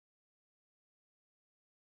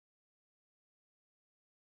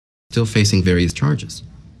Still facing various charges.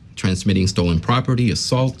 Transmitting stolen property,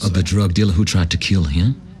 assault. Of the drug dealer who tried to kill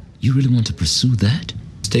him? You really want to pursue that?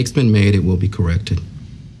 Mistake's been made, it will be corrected.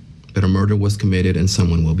 But a murder was committed and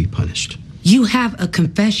someone will be punished. You have a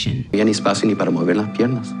confession. No había ni espacio ni para mover las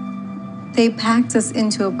piernas. They packed us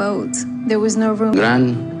into a boat. There was no room.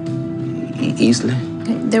 Gran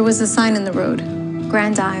Isle. There was a sign in the road.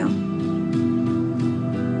 Grand Isle.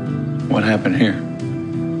 What happened here?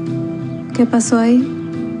 ¿Qué pasó ahí?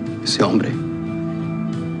 Ese hombre.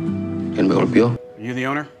 Él me golpeó. Are you the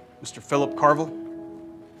owner, Mr. Philip Carville?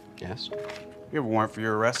 Yes. You have a warrant for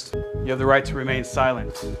your arrest. You have the right to remain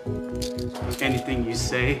silent. Anything you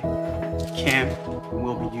say can and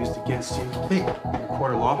will be used against you. Wait. In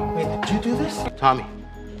court of law. Wait, did you do this? Tommy,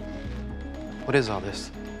 what is all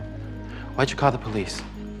this? Why'd you call the police?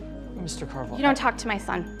 Mr. Carville. You don't talk to my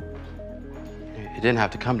son. It didn't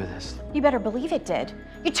have to come to this. You better believe it did.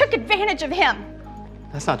 You took advantage of him.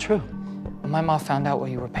 That's not true. When my mom found out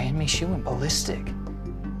what you were paying me, she went ballistic.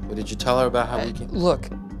 What did you tell her about how we can... Look,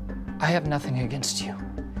 I have nothing against you,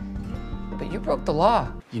 but you broke the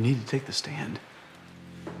law. You need to take the stand.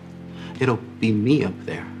 It'll be me up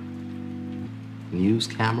there. News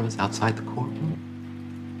cameras outside the courtroom.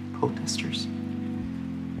 Protesters.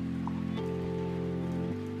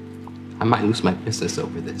 I might lose my business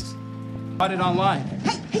over this. Bought it online.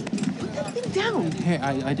 Hey, put that thing down. Hey,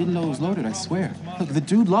 I didn't know it was loaded, I swear. Look, the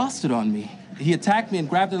dude lost it on me. He attacked me and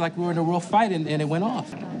grabbed it like we were in a real fight, and it went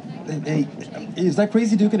off. Hey, is that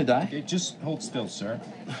crazy dude gonna die? Hey, just hold still, sir.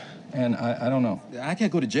 And I don't know. I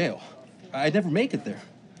can't go to jail. I'd never make it there.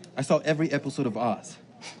 I saw every episode of Oz.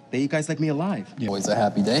 They eat guys like me alive. Yeah. Always a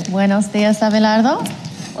happy day. Buenos días, Abelardo.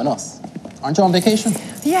 Buenos. Aren't you on vacation?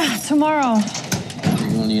 Yeah, tomorrow.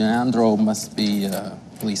 Leandro must be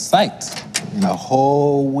really psyched. A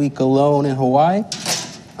whole week alone in Hawaii?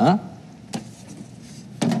 Huh?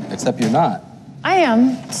 Except you're not. I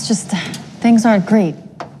am. It's just things aren't great.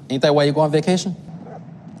 Ain't that why you go on vacation?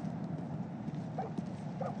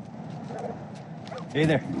 Hey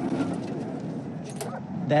there.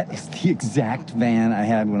 That is the exact van I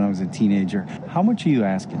had when I was a teenager. How much are you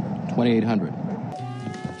asking? $2,800.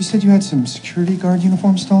 You said you had some security guard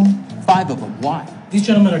uniforms stolen? 5 of them. Why? These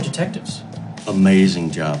gentlemen are detectives.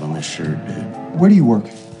 Amazing job on this shirt, dude. Where do you work?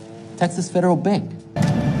 Texas Federal Bank.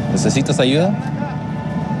 ¿Necesitas ayuda?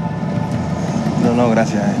 No,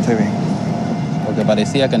 gracias. Estoy bien. Porque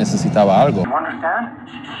parecía que necesitaba algo. You understand?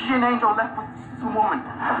 She and Angel left with some woman.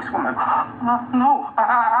 This woman? No,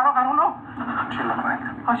 I don't know. What's she look like?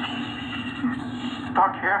 She's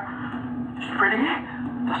dark hair. She's pretty.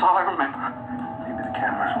 That's all I remember. Maybe the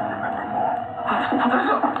cameras will remember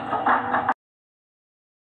more.